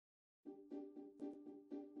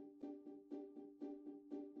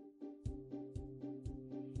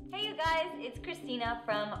you guys, it's Kristina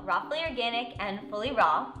from Rawfully Organic and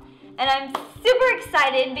FullyRaw, and I'm super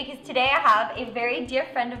excited because today I have a very dear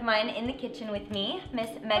friend of mine in the kitchen with me, Miss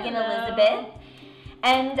Megan Elizabeth,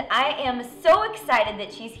 and I am so excited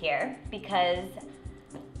that she's here because,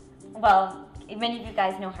 well, many of you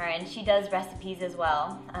guys know her and she does recipes as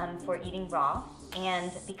well for eating raw.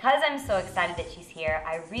 And because I'm so excited that she's here,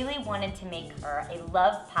 I really wanted to make her a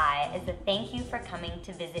love pie as a thank you for coming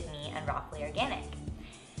to visit me on Rawfully Organic.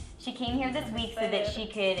 She came here this week so that she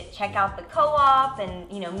could check out the co-op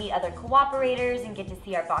and, you know, meet other cooperators and get to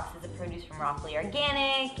see our boxes of produce from Rawfully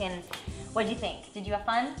Organic. And what did you think? Did you have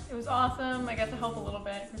fun? It was awesome. I got to help a little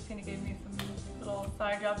bit. Kristina gave me some little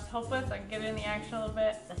side jobs to help with, so I can get in the action a little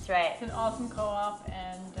bit. That's right. It's an awesome co-op,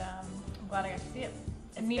 and I'm glad I got to see it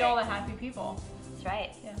and meet great. all the happy people. That's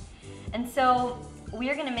right. Yeah. And so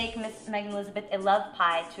we are going to make Miss Megan Elizabeth a love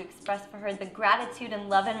pie to express for her the gratitude and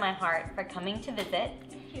love in my heart for coming to visit.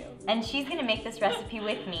 Thank you. And she's going to make this recipe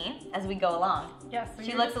with me as we go along. Yes. So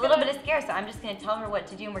she looks a little bit scared, so I'm just going to tell her what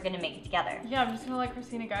to do and we're going to make it together. Yeah, I'm just going to let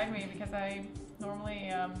Kristina guide me because I normally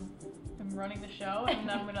am running the show, and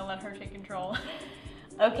I'm going to let her take control.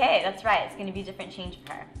 Okay, that's right. It's going to be a different change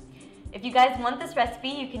for her. If you guys want this recipe,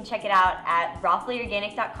 you can check it out at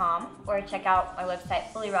rawfullyorganic.com or check out my website,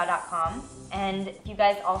 fullyraw.com. And if you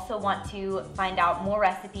guys also want to find out more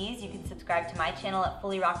recipes, you can subscribe to my channel at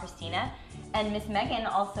FullyRawKristina. And Miss Megan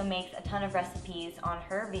also makes a ton of recipes on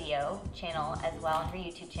her video channel as well, on her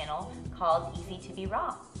YouTube channel called Easy to Be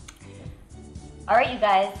Raw. All right, you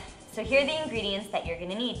guys, so here are the ingredients that you're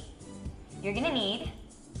gonna need. You're gonna need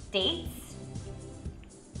dates,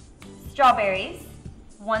 strawberries,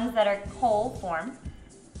 ones that are whole form,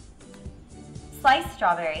 sliced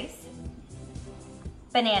strawberries,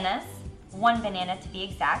 bananas, 1 banana to be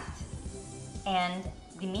exact, and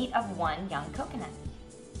the meat of 1 young coconut.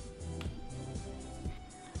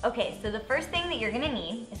 Okay, so the first thing that you're gonna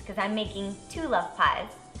need is, because I'm making 2 love pies,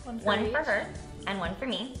 one for her and one for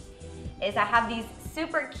me, is I have these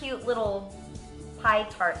super cute little pie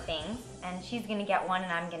tart things, and she's gonna get one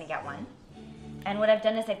and I'm gonna get one. And what I've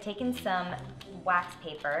done is I've taken some wax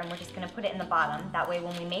paper and we're just gonna put it in the bottom. That way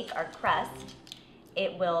when we make our crust,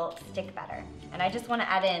 it will stick better. And I just wanna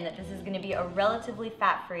add in that this is gonna be a relatively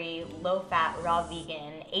fat-free, low-fat, raw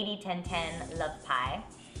vegan, 80-10-10 love pie.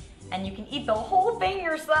 And you can eat the whole thing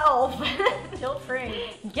yourself.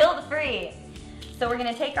 Guilt-free. Guilt-free. So we're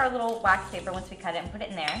gonna take our little wax paper once we cut it and put it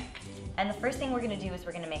in there. And the first thing we're gonna do is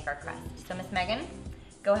we're gonna make our crust. So Miss Megan,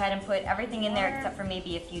 go ahead and put everything in there except for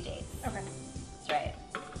maybe a few dates. Okay. That's right.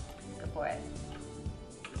 Go for it.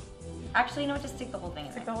 Actually, you know what? Just stick the whole thing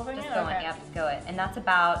in there. Stick the whole thing in? Just go Okay. in. Yep, go it. And that's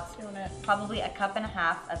about Doing it. probably a cup and a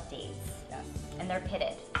half of dates. Yes. And they're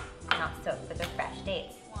pitted, not soaked, but they're fresh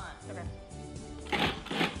dates. Okay.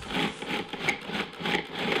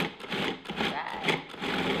 Right.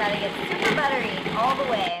 You gotta get super buttery all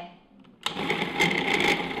the way.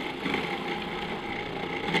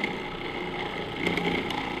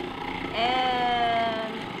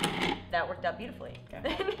 And that worked out beautifully.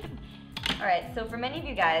 Okay. All right, so for many of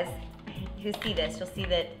you guys who see this, you'll see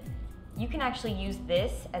that you can actually use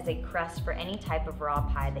this as a crust for any type of raw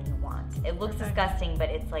pie that you want. It looks disgusting, but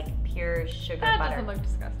it's like pure sugar That butter. doesn't look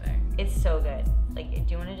disgusting. It's so good. Like, do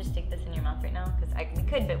you want to just stick this in your mouth right now? Because we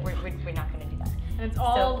could, but we're not going to do that. And it's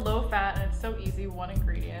all low fat and it's so easy, 1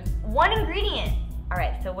 ingredient. 1 ingredient. All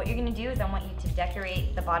right, so what you're going to do is I want you to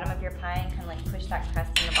decorate the bottom of your pie and kind of like push that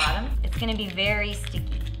crust in the bottom. It's going to be very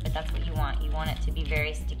sticky, but that's what you want. You want it to be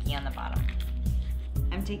very sticky on the bottom.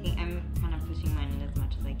 I'm kind of pushing mine in as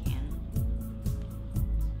much as I can.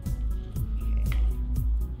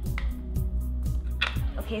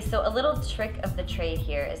 Okay, so a little trick of the trade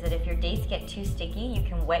here is that if your dates get too sticky, you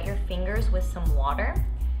can wet your fingers with some water,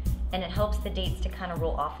 and it helps the dates to kind of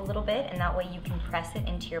roll off a little bit, and that way you can press it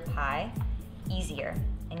into your pie easier,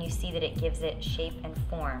 and you see that it gives it shape and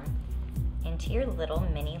form into your little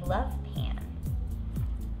mini love pan.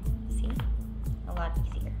 See? A lot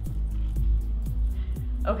easier.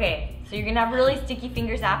 Okay, so you're gonna have really sticky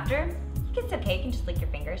fingers after. It's okay, you can just lick your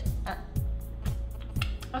fingers.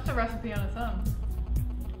 That's a recipe on its own.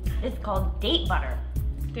 It's called date butter.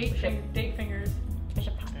 Date fingers.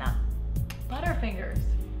 No. Butterfingers.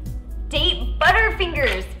 Date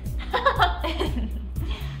butterfingers.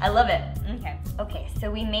 I love it. Okay. Okay,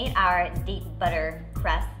 so we made our date butter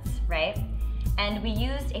crusts, right? And we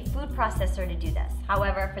used a food processor to do this.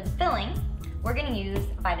 However, for the filling, we're gonna use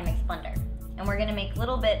a VITAMIX blender. And we're gonna make a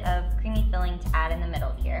little bit of creamy filling to add in the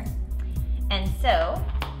middle here. And so,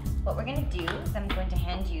 what we're gonna do is I'm going to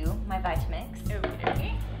hand you my VITAMIX.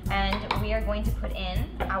 Okay. And we we are going to put in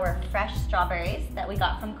our fresh strawberries that we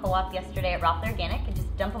got from Co-op yesterday at Rawfully Organic and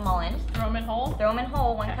just dump them all in. Throw them in whole? Throw them in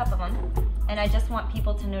whole, 1 cup of them. And I just want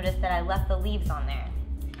people to notice that I left the leaves on there.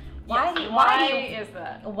 Why is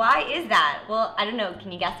that? Why is that? Well, I don't know.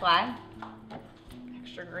 Can you guess why?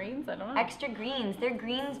 Extra greens? I don't know. Extra greens. They're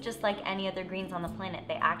greens just like any other greens on the planet.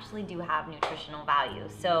 They actually do have nutritional value.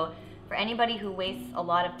 So for anybody who wastes a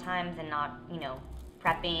lot of times and not, you know,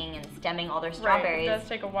 prepping and stemming all their strawberries. Right, it does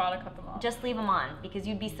take a while to cut them off. Just leave them on because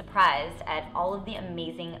you'd be surprised at all of the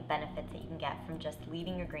amazing benefits that you can get from just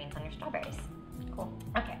leaving your greens on your strawberries. Cool.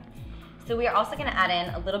 Okay. So we are also going to add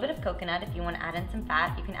in a little bit of coconut. If you want to add in some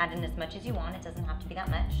fat, you can add in as much as you want. It doesn't have to be that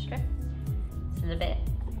much. Okay. Just a little bit.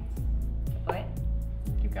 Go for it.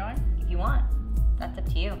 Keep going? If you want. That's up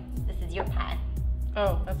to you. This is your pie.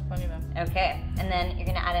 Oh, that's funny then. Okay. And then you're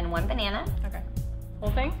going to add in 1 banana. Okay. Whole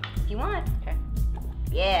thing? If you want. Okay.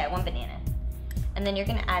 Yeah, 1 banana. And then you're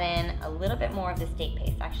going to add in a little bit more of the steak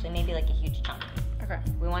paste. Actually, maybe like a huge chunk. Okay.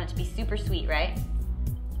 We want it to be super sweet, right?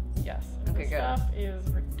 Yes. Okay, this good. Stuff is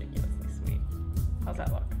ridiculously sweet. How's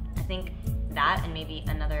that look? I think that and maybe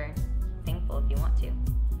another thingful if you want to.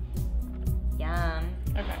 Yum.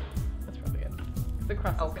 Okay. That's really good. The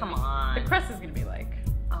crust Oh, come on. The crust is going to be like...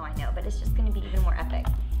 Oh, I know, but it's just going to be even more epic.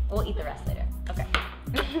 We'll eat the rest later. Okay.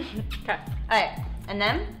 Okay. All right. And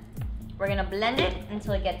then we're going to blend it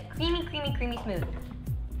until it gets creamy, creamy, creamy smooth.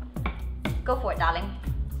 Go for it, darling.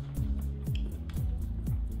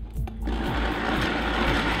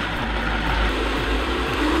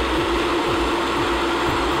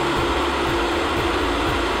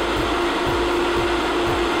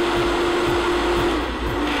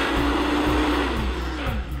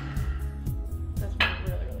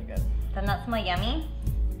 Doesn't that smell yummy?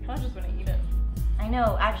 I kind of just want to eat it. I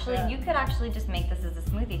know, actually, Yeah. you could actually just make this as a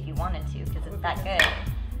smoothie if you wanted to, because it's that good.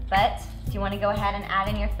 But, do you want to go ahead and add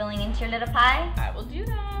in your filling into your little pie? I will do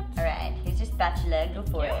that. All right, here's your spatula, go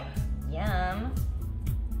for Yeah. it. Yum.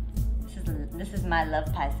 This is my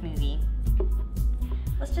love pie smoothie.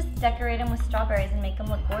 Let's just decorate them with strawberries and make them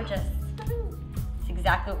look gorgeous. That's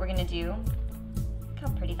exactly what we're gonna do. Look how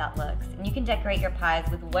pretty that looks. And you can decorate your pies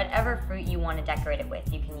with whatever fruit you want to decorate it with.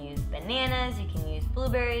 You can use bananas, you can use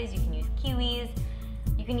blueberries, you can use kiwis.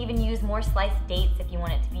 You can even use more sliced dates if you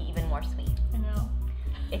want it to be even more sweet. I know.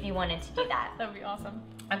 If you wanted to do that. That would be awesome.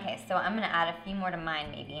 Okay, so I'm gonna add a few more to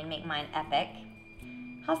mine maybe and make mine epic.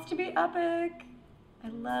 Has to be epic. I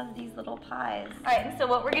love these little pies. All right, so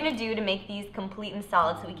what we're gonna do to make these complete and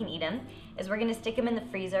solid so we can eat them is we're gonna stick them in the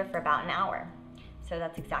freezer for about an hour. So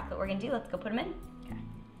that's exactly what we're gonna do. Let's go put them in. Okay.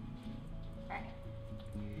 All right.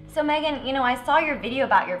 So Megan, you know, I saw your video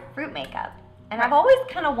about your fruit makeup. And I've always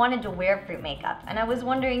kind of wanted to wear fruit makeup. And I was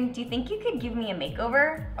wondering, do you think you could give me a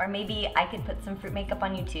makeover? Or maybe I could put some fruit makeup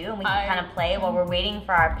on you too and we can kind of play while we're waiting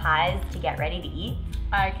for our pies to get ready to eat?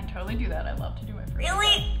 I can totally do that. I love to do my fruit.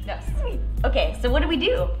 Really? Yes. Sweet. Okay, so what do we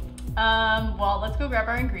do? Well, let's go grab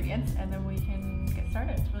our ingredients and then we can get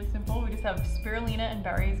started. It's really simple. We just have spirulina and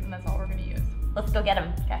berries and that's all we're gonna use. Let's go get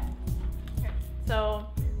them. Okay. So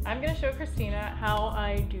I'm gonna show Kristina how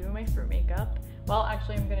I do my fruit makeup. Well,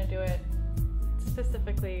 actually I'm gonna do it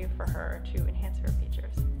specifically for her to enhance her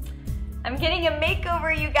features. I'm getting a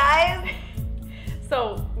makeover, you guys.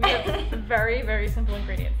 So we have very, very simple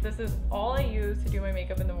ingredients. This is all I use to do my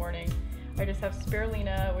makeup in the morning. I just have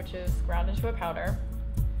spirulina, which is ground into a powder.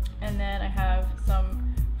 And then I have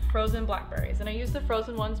some frozen blackberries. And I use the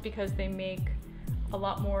frozen ones because they make a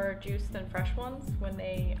lot more juice than fresh ones when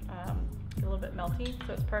they get a little bit melty.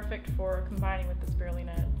 So it's perfect for combining with the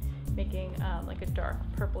spirulina and making like a dark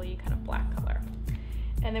purpley kind of black color.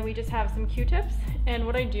 And then we just have some Q-tips, and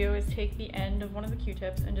what I do is take the end of one of the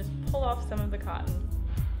Q-tips and just pull off some of the cotton.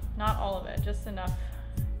 Not all of it, just enough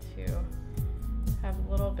to have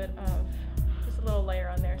a little bit of, just a little layer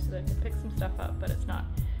on there so that it can pick some stuff up, but it's not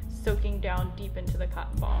soaking down deep into the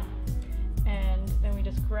cotton ball. And then we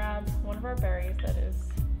just grab one of our berries that is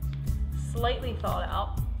slightly thawed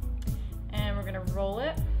out, and we're gonna roll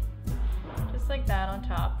it just like that on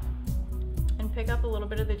top and pick up a little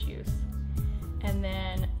bit of the juice. And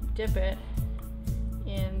then dip it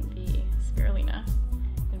in the spirulina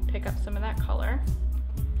and pick up some of that color.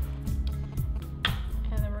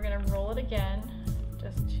 And then we're gonna roll it again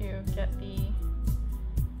just to get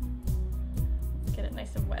it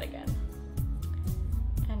nice and wet again.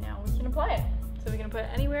 And now we can apply it. So we can put it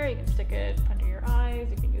anywhere. You can stick it under your eyes.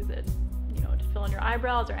 You can use it, you know, to fill in your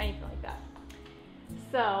eyebrows or anything like that.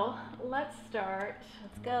 So let's start.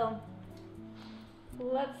 Let's go.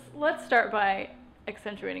 Let's start by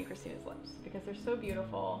accentuating Kristina's lips because they're so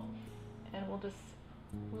beautiful, and we'll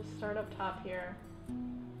start up top here,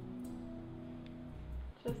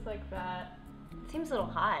 Just like that. It seems a little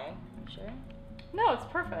high, I'm sure. No, it's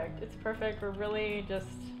perfect. It's perfect. We're really just,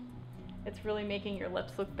 it's really making your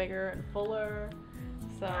lips look bigger and fuller.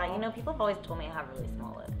 So, yeah, you know, people have always told me I have really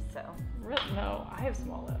small lips, so. No, I have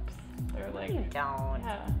small lips. They're like, you don't.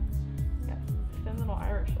 Yeah, got thin little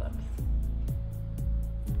Irish lips.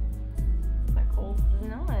 Is that cold?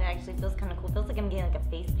 No, it actually feels kind of cool. It feels like I'm getting like a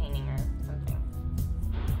face painting or something.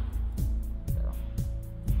 So.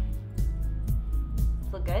 Does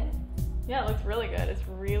it look good? Yeah, it looks really good. It's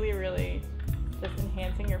really, really just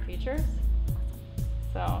enhancing your features.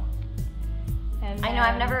 So. And then, I know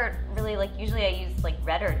I've never really like, usually I use like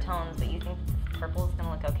redder tones, but you think purple is gonna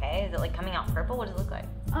look okay? Is it like coming out purple? What does it look like?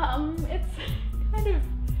 It's kind of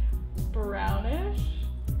brownish,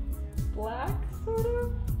 black sort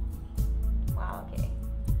of. Wow, okay.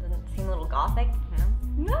 Doesn't seem a little gothic,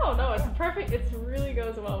 No, it's perfect. It really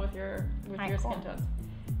goes well with your Alright, skin cool. tones.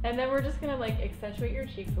 And then we're just gonna like accentuate your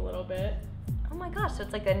cheeks a little bit. Oh my gosh, so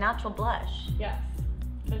it's like a natural blush. Yes.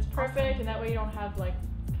 It's perfect, Awesome. and that way you don't have like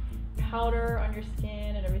powder on your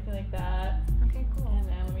skin and everything like that. Okay, cool. And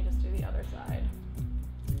then let me just do the other side.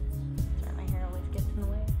 Sorry, my hair always gets in the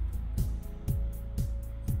way.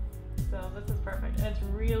 So this is perfect. And it's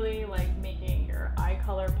really like making your eye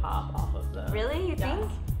color pop off of the... Really? You Yes.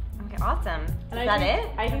 think? Okay, awesome. And Is that it?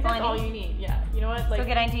 I think that's all you need. Yeah. You know what? Like, So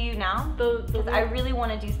can I do you now? Because I little- really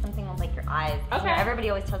want to do something with like your eyes. Okay. You know, everybody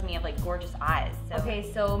always tells me you have like gorgeous eyes. So.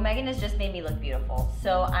 Okay, so Megan has just made me look beautiful.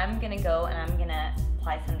 So I'm gonna go and I'm gonna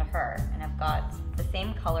apply some to her. And I've got the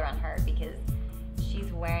same color on her because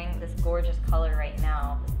she's wearing this gorgeous color right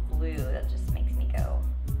now, this blue that just makes me go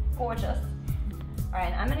gorgeous. All right,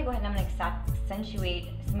 and I'm gonna go ahead and I'm gonna accentuate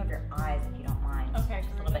some of your eyes if you don't mind. Okay,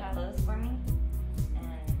 Just a little bit close for me.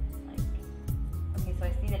 And like, okay, so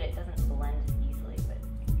I see that it doesn't blend easily, but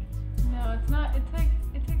No, it's not. It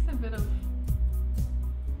takes a bit of...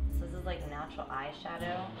 so this is like natural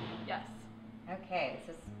eyeshadow. Yes. Okay,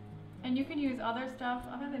 this is And you can use other stuff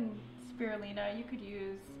other than spirulina. You could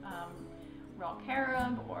use raw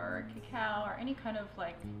carob or cacao or any kind of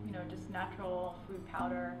like, you know, just natural food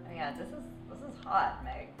powder. oh yeah, this is hot,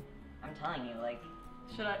 Meg. I'm telling you, like,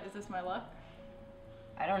 Is this my look?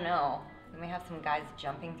 I don't know. We may have some guys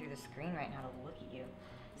jumping through the screen right now to look at you.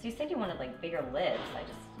 So you said you wanted like bigger lids. I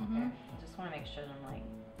just want to make sure that I'm like,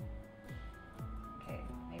 okay,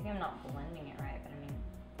 maybe I'm not blending it right, but I mean,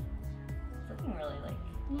 it's looking really like,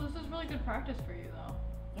 Well, this is really good practice for you though.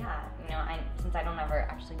 yeah, you know, since I don't ever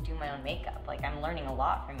actually do my own makeup, like I'm learning a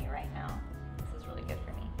lot from you right now. This is really good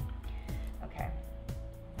for me. Okay.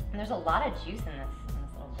 And there's a lot of juice in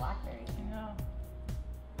this little blackberry. Yeah.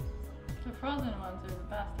 The frozen ones are the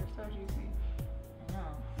best. They're so juicy. I know.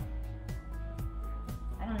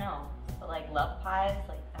 I don't know, but like love pies,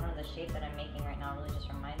 like I don't know, the shape that I'm making right now really just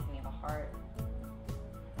reminds me of a heart.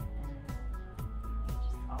 And it's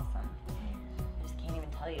just awesome. I just can't even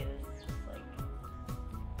tell you. This is just like,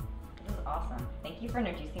 this is awesome. Thank you for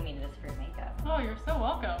introducing me to this fruit makeup. Oh, you're so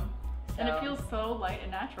welcome. And it So- feels so light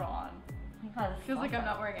and natural on. Yeah, this It is feels like I'm awesome.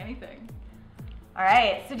 not wearing anything. All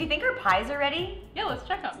right, so do you think our pies are ready? Yeah, let's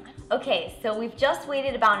check them. Okay, so we've just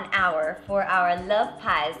waited about an hour for our love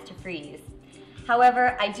pies to freeze.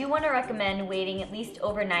 However, I do want to recommend waiting at least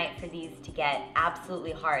overnight for these to get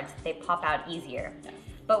absolutely hard so they pop out easier. Yes.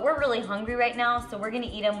 But we're really hungry right now, so we're gonna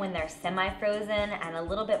eat them when they're semi-frozen and a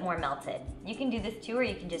little bit more melted. You can do this too, or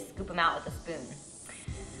you can just scoop them out with a spoon.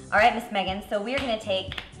 All right, Miss Megan, so we're gonna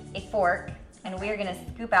take a fork and we're gonna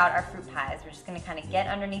scoop out our fruit pies. We're just gonna kind of get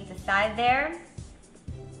underneath the side there,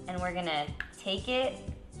 and we're gonna take it,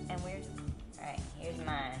 and all right, here's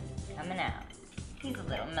mine, coming out. He's a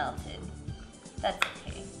little melted. That's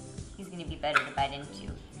okay. He's gonna be better to bite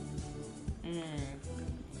into.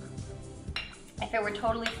 If it were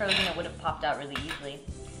totally frozen, it would have popped out really easily.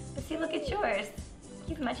 But see, look at yours.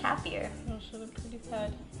 He's much happier. I'll show them pretty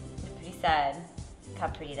sad. It's pretty sad. Look how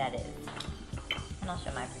pretty that is. And I'll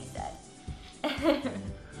show my pretty sad.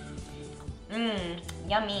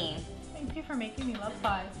 Yummy. Thank you for making me love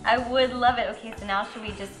pies. I would love it. Okay, so now should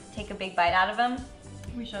we just take a big bite out of them?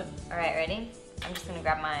 We should. All right, ready? I'm just gonna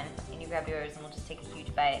grab mine, and you grab yours, and we'll just take a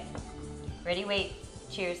huge bite. Ready? Wait.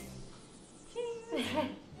 Cheers.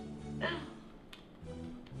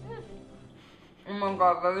 Oh my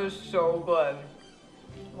god, that is so good.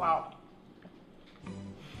 Wow.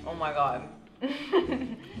 Oh my god.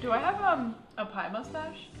 Do I have a pie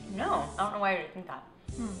mustache? No, I don't know why you would think that.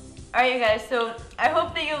 Alright, you guys, so I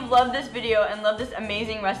hope that you love this video and love this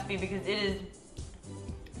amazing recipe because it is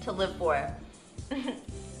to live for.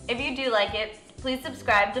 If you do like it, please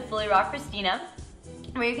subscribe to FullyRawKristina,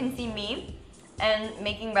 where you can see me and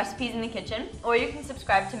making recipes in the kitchen, or you can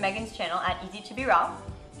subscribe to Megan's channel at Easy to Be Raw.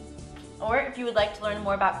 Or if you would like to learn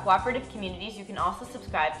more about cooperative communities, you can also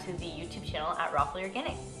subscribe to the YouTube channel at Rawfully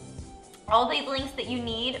Organic. All the links that you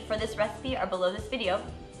need for this recipe are below this video,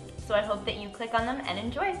 so I hope that you click on them and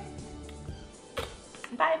enjoy.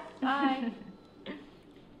 Bye. Bye.